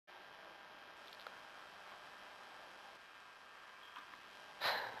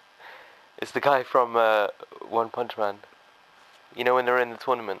It's the guy from One Punch Man. You know when they're in the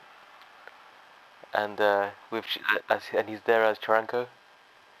tournament, and and he's there as Charanko,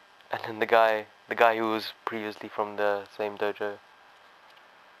 and then the guy who was previously from the same dojo.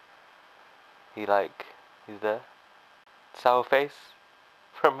 He's there. Sour face,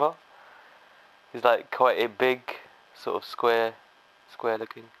 remember? He's like quite a big, sort of square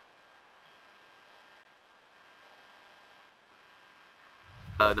looking.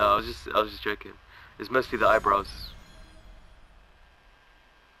 No, I was just joking. It's mostly the eyebrows.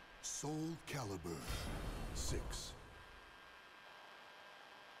 Soul Calibur 6.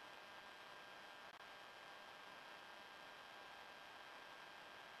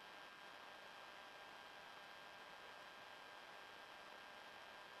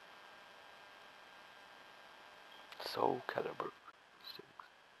 Soul Calibur 6.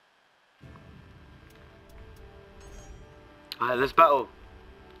 Alright, let's battle.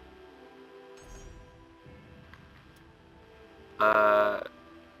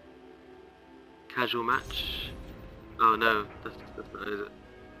 Casual match. Oh no, that's not it, is it?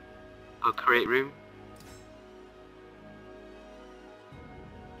 Oh, create room.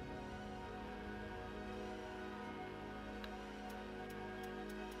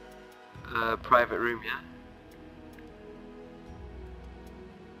 Private room, yeah.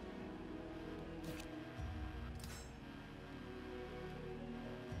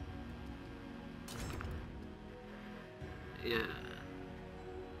 Yeah.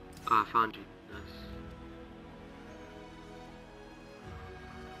 Oh, I found you. Nice.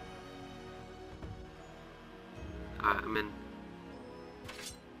 Alright, I'm in.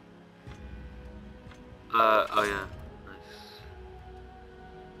 Oh yeah.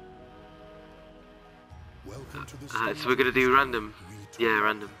 Welcome to the So we're gonna do random. Yeah,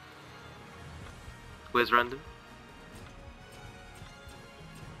 random. Where's random?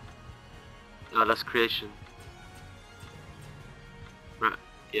 Oh, that's creation. Right,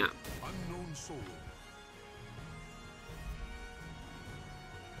 yeah. Unknown soul.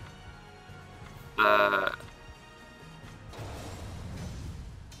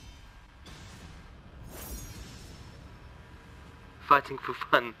 Fighting for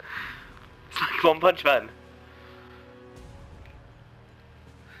fun. It's like One Punch Man.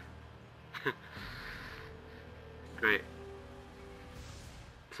 Great.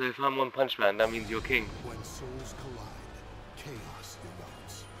 So if I'm One Punch Man, that means you're king. When souls collide, chaos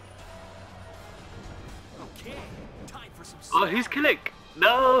erupts. Okay, time for some. Oh, who's killing?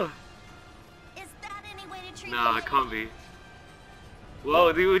 No! Is that any way to treat No, me? it can't be.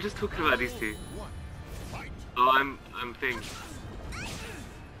 Whoa, we were just talking about these two. Oh, I'm thing.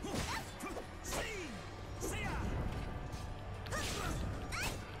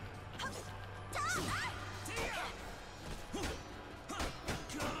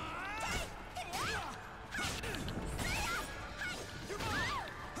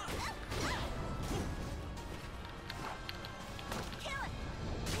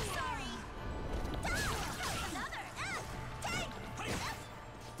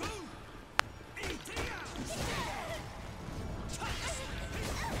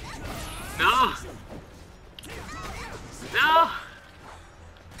 No! No!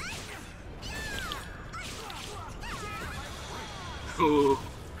 Ooh.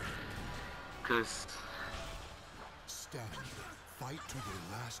 Cause Stand. Fight to their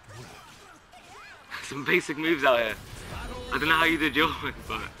last breath. some basic moves out here. I don't know how you did your one,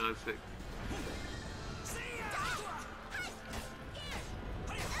 but that was sick.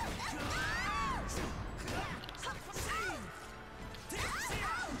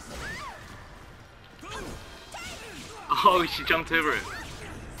 Oh, she jumped over it.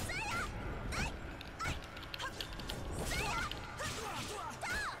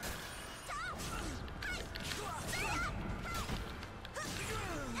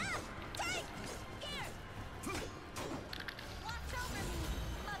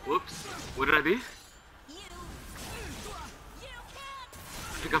 Whoops. What did I do?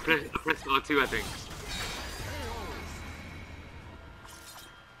 I think I pressed R2, I think.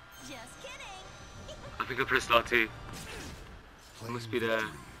 Just kidding. I think I pressed R2. It must be the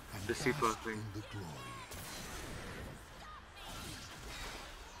super thing. In the glory.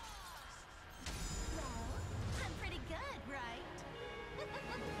 Well, I'm pretty good, right?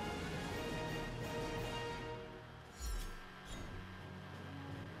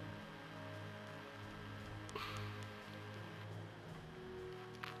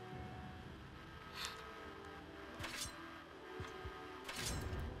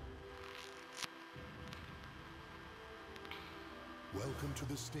 Welcome to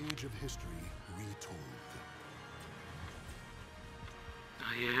the stage of history retold.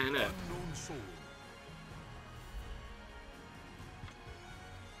 Oh yeah, I know. Unknown soul.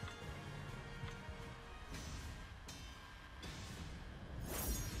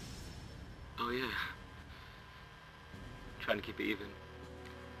 Oh yeah. Trying to keep it even.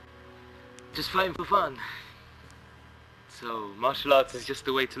 Just fighting for fun. So, martial arts is just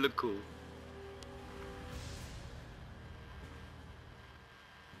a way to look cool.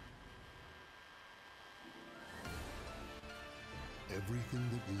 Everything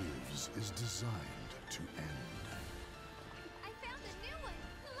that lives is designed to end. I found a new one.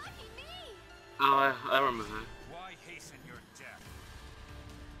 Lucky me. Oh, I remember her. Why hasten your death?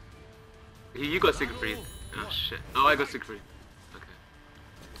 You got Siegfried. Oh shit. Oh, I got Siegfried. Okay.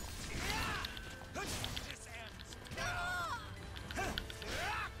 This ends.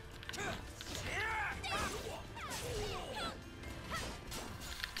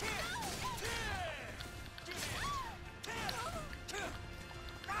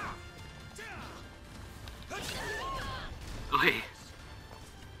 Oh hey.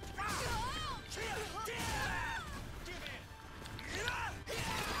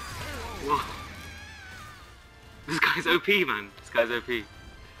 Whoa. This guy's OP, man. This guy's OP.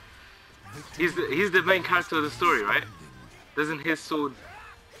 He's the main character of the story, right? Doesn't his sword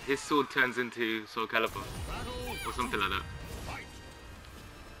turns into Soul Calibur or something like that?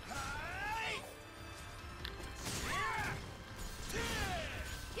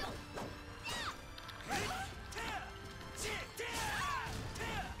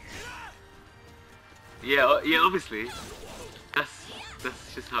 Yeah, yeah. Obviously, that's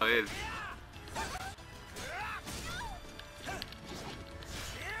just how it is.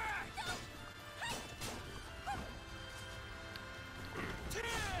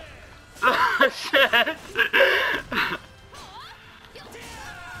 Oh shit!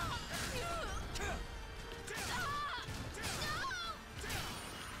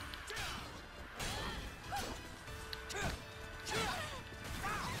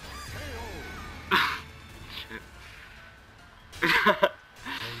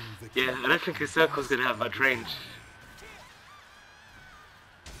 Yeah, I don't think his circle's gonna have much range.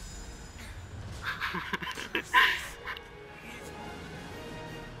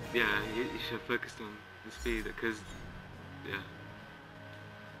 Yeah, you should have focused on the speed, because, yeah.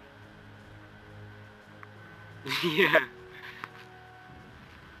 Yeah.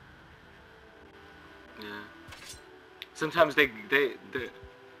 Yeah. Sometimes the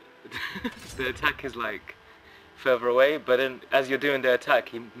the attack is like further away, but then as you're doing the attack,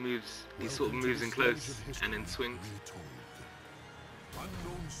 he sort of moves in close and then swings.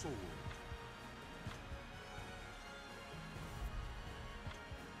 Unknown soul.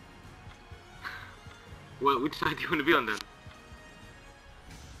 Well, which side do you want to be on then?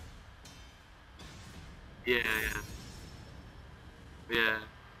 Yeah, yeah. Yeah.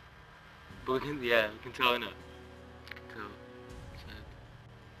 But we can tell, innit? Tell. Side.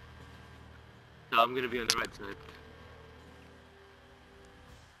 So I'm gonna be on the right side.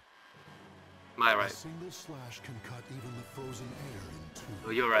 My A right. single slash can cut even the frozen air in two.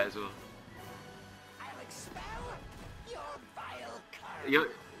 Oh, you're right as well. I'll expel your vile courage.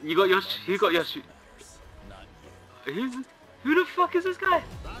 You got your who the fuck is this guy?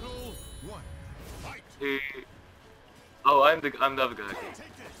 Battle one. Fight. Who? Oh, I'm the other guy.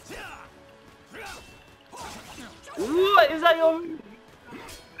 What is that your?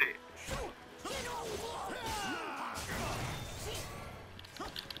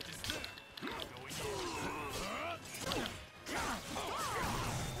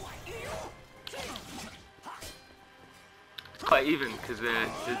 It's quite even because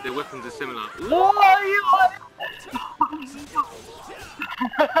their weapons are similar. What are you?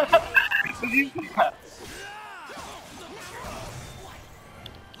 Did you see that?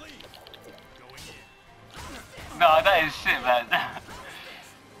 No, that is shit, man.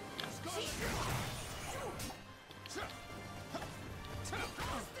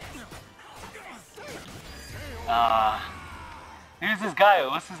 Who's this guy?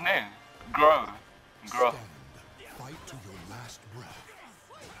 What's his name? Grow. Stand. Fight to your last breath.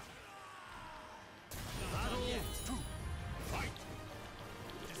 Battle two. Fight.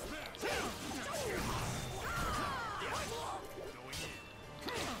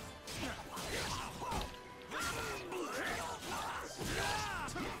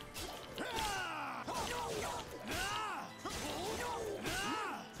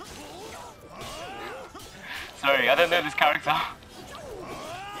 Sorry, I don't know this character.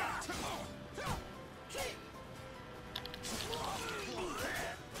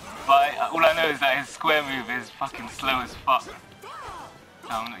 But all I know is that his square move is fucking slow as fuck. So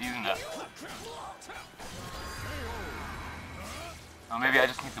I'm not using that. Or maybe I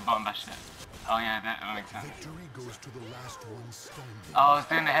just need to button bash it. Oh yeah, that makes sense. Victory goes to the last one standing. Oh, I was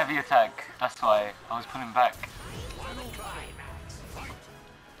doing the heavy attack. That's why I was pulling back.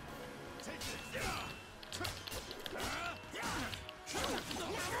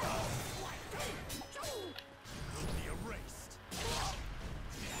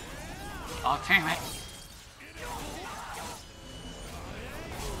 Oh, teammate.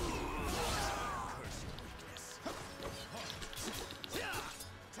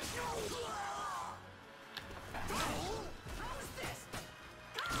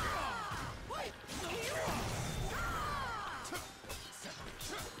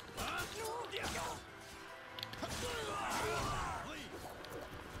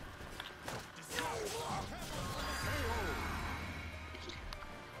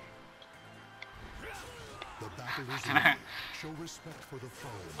 The battle is over. Show respect for the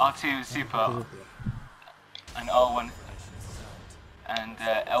fallen. R2 is super, and R1, and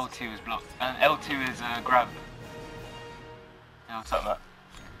L2 is block, and L2 is grab. Yeah, what's up, Matt?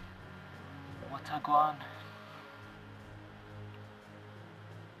 Wataguan.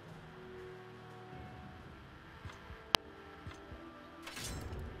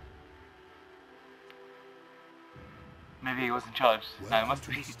 Maybe he wasn't charged. No, it must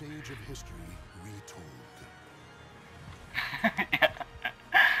Welcome be. to the stage of history retold. Yeah.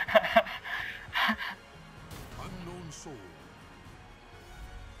 Unknown soul.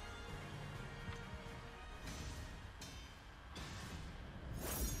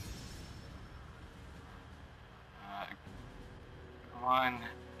 Come on,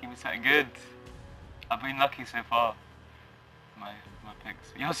 give me something good. I've been lucky so far. My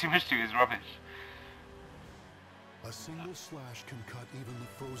picks. Yoshimitsu is rubbish. A single slash can cut even the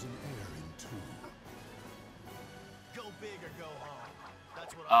frozen air in two. Go big or go home.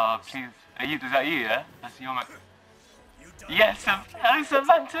 That's what I Please. Are you? Is that you? Yeah. That's your man. You done? Yes,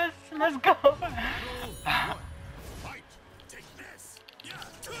 Cervantes. Let's go. Fight. Take this.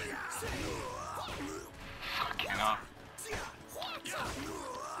 Fucking hell.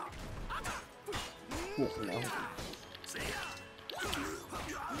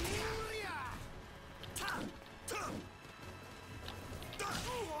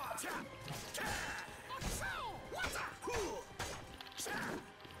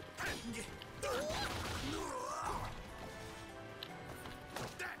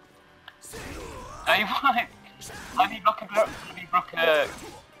 Hey, what? How do you block a grab? How do you block a...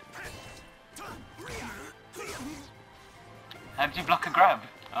 How did you block a grab?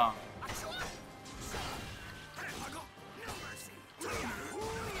 Oh.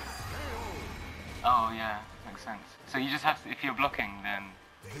 Oh yeah, makes sense. So you just have to, if you're blocking, then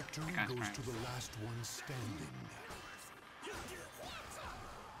Victory it goes goes through. to the last one standing.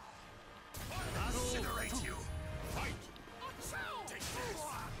 Incinerate you. Fight. Take this.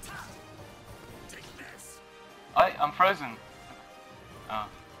 Take this. I'm frozen. Oh.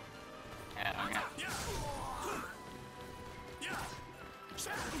 Yeah, okay.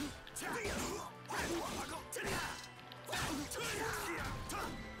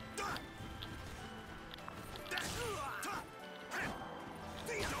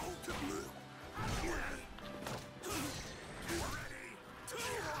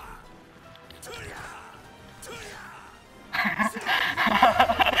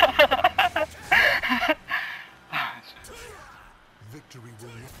 Victory will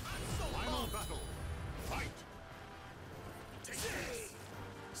not. Final battle. Fight. Take this.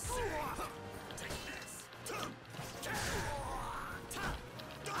 Take this.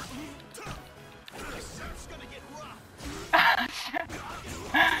 This shit's gonna get rough.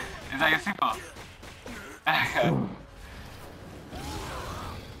 Is that your super?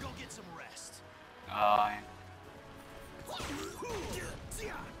 Go get some rest. Oh,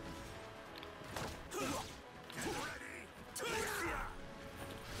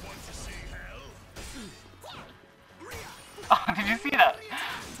 Want to see hell? oh, did you see that?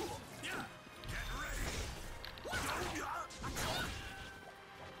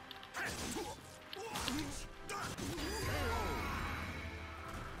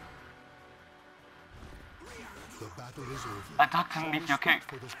 The battle is over. I ducked underneath your kick.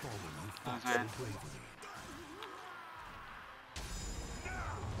 For the fallen who That was fought so weird. bravely.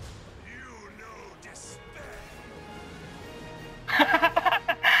 You know despair.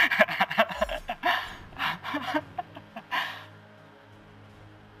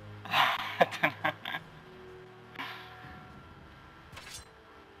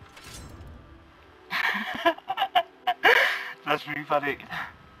 That's really funny.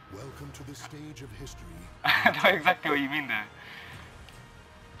 Welcome to the stage of history. I know exactly what you mean though.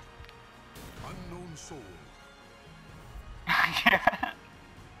 Unknown soul. Yeah.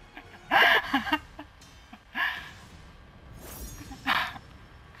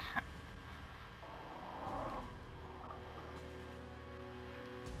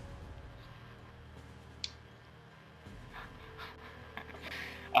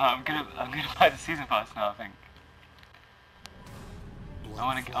 I'm gonna buy the season pass now. I think. I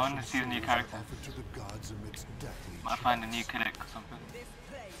wanna see the new character. Might find a new clinic or something.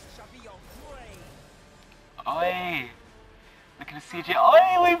 Oi! Look at the CG.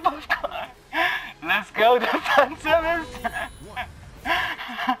 Oi! We both got it! Let's go, the fan service!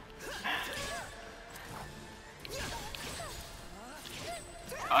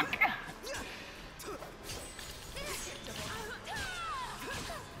 Okay.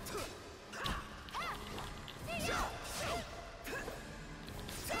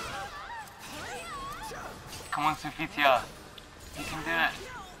 Come on, Sophia. You can do it.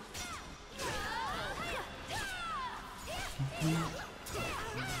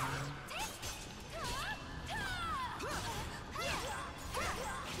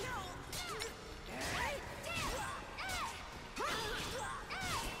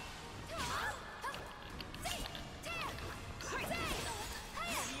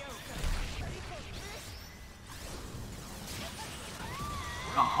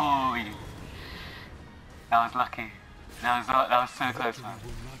 Oh, that was lucky. That was so close, man.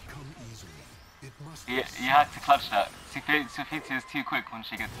 You had to clutch that. Sophia is too quick when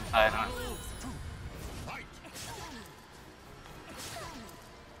she gets inside on it.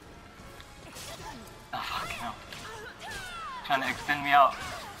 Oh, fucking hell. Trying to extend me out.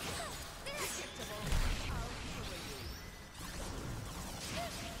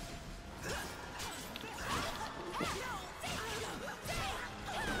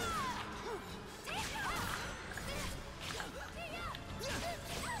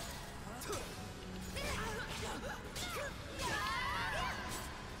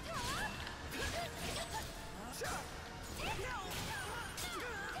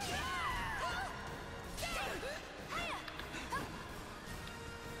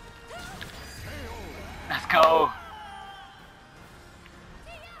 Let's go!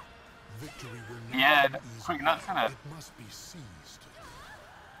 Yeah, quick nuts in it.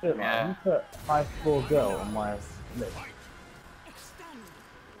 Shit, man, you put high score girl on my list.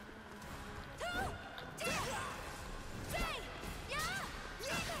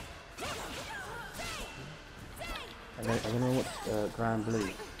 I don't know what's Grand Blue.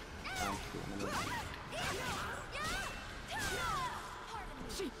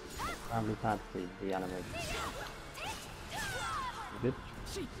 Grand Blue Fantasy, the animation. You good?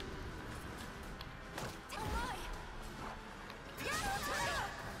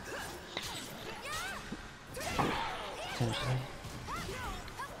 Potentially.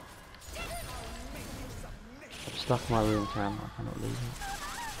 I'm stuck in my room, Cam. I cannot leave it.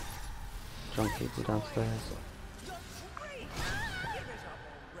 Junkie be downstairs.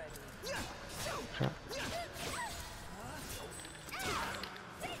 Trap.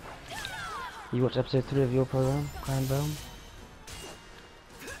 You watch episode 3 of your program, Grand Realm?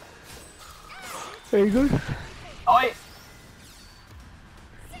 Very good. Oi!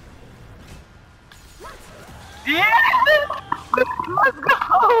 Yeah! Let's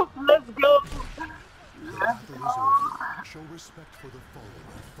go! Let's go! Show respect for the fallen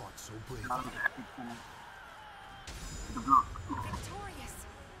who fought so bravely. Victorious.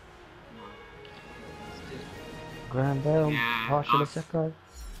 Grand Realm, Yeah, partial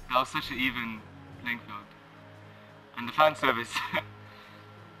that was such an even playing field. And the fan service.